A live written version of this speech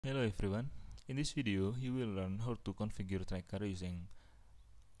Hello everyone. In this video, you will learn how to configure Traccar using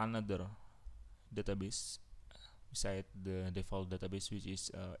another database beside the default database, which is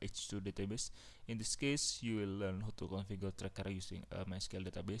H2 database. In this case, you will learn how to configure Traccar using a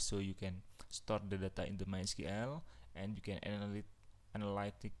MySQL database, so you can store the data in the MySQL and you can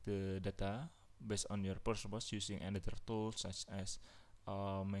analytic the data based on your purpose using another tools such as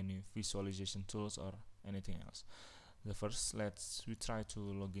many visualization tools or anything else. The first, we try to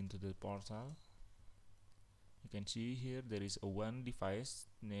log into the portal. You can see here there is a one device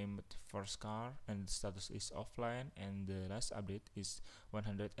named first car and the status is offline, and the last update is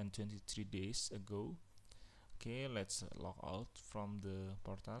 123 days ago. Okay, let's log out from the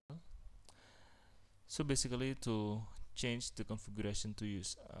portal. So basically, to change the configuration to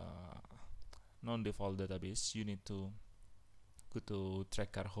use non-default database, you need to go to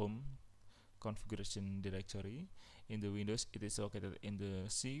Traccar home configuration directory. In the Windows, it is located in the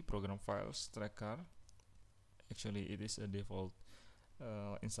C program files Traccar. Actually, it is a default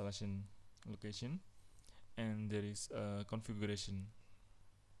installation location, and there is a configuration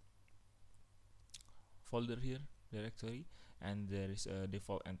folder here, directory, and there is a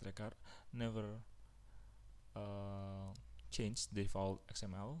default and Traccar. Never change default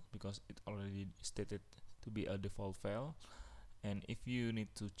XML because it already stated to be a default file. And if you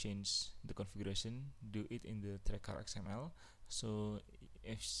need to change the configuration, do it in the Traccar XML. So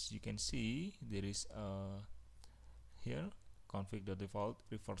as you can see, there is here config.default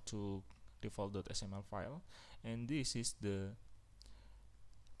refer to default.xml file, and this is the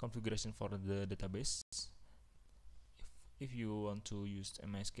configuration for the database. If you want to use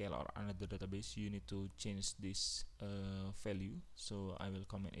MySQL or another database, you need to change this value. So I will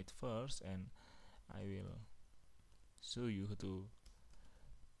comment it first and I will show you how to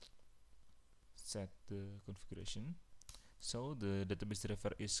set the configuration. So the database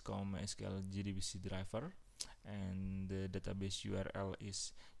driver is called MySQL JDBC driver, and the database URL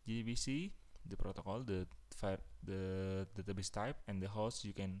is JDBC, the protocol, the database type, and the host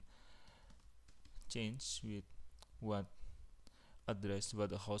you can change with what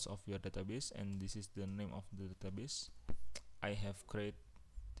the host of your database, and this is the name of the database. I have created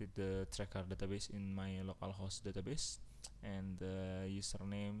the Traccar database in my localhost database, and the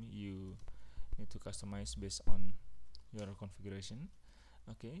username you need to customize based on your configuration.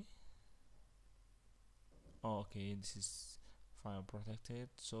 Okay. Okay, this is file protected,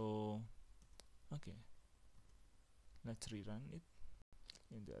 so okay, let's rerun it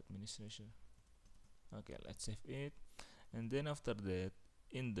in the administration. Okay, let's save it, and then after that,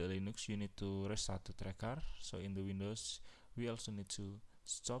 in the Linux you need to restart the Traccar. So in the Windows we also need to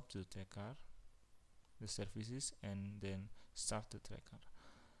stop the Traccar, the services, and then start the Traccar.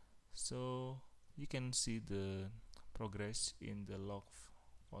 So you can see the progress in the log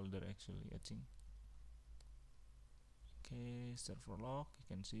folder actually, I think. Okay, server log,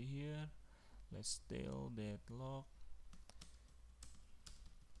 you can see here. Let's tell that log.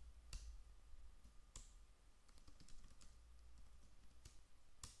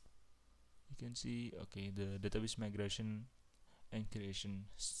 You can see, okay, the database migration and creation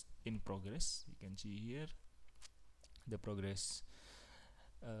in progress. You can see here the progress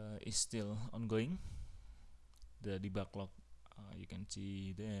is still ongoing. The debug log, you can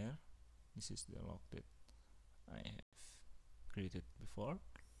see there. This is the log that I have created before.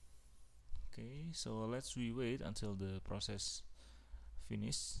 Okay, so we wait until the process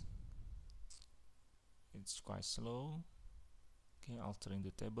finish. It's quite slow. Okay, altering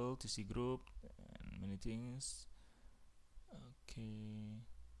the table, TC group, and many things. Okay,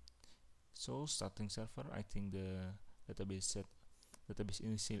 so starting server, I think the database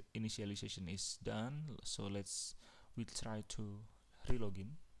initialization is done. So we try to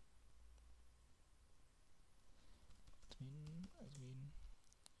relogin.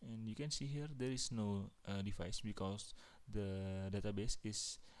 And you can see here there is no device because the database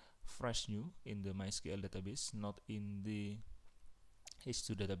is fresh new in the MySQL database, not in the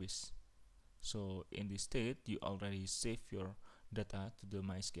H2 database. So in this state you already save your data to the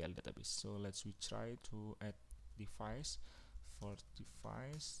MySQL database. So we try to add device. For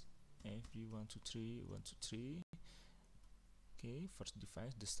device FD123 okay, first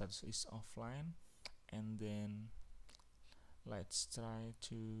device, the status is offline, and then let's try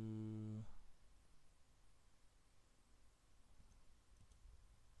to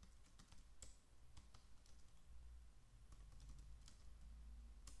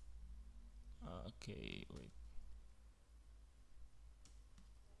okay, wait.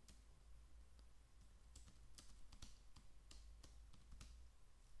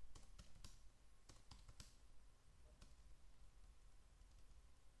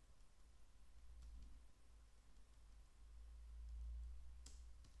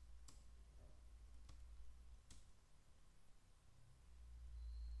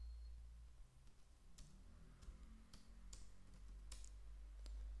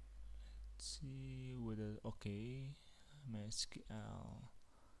 Okay, MySQL,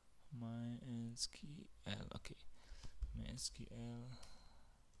 okay, MySQL.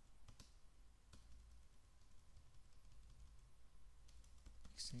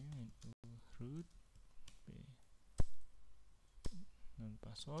 Root non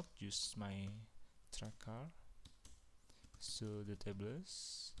password, use my Traccar, so the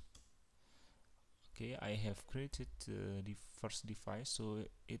tables. Okay, I have created the first device, so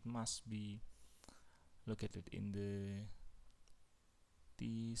it must be located in the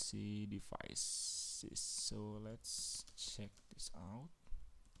TC devices. So let's check this out.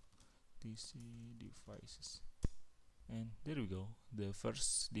 TC devices, and there we go, the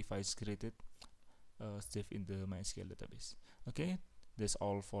first device created saved in the MySQL database. Okay, that's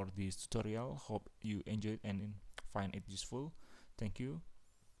all for this tutorial. Hope you enjoyed and find it useful. Thank you.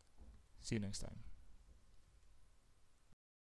 See you next time.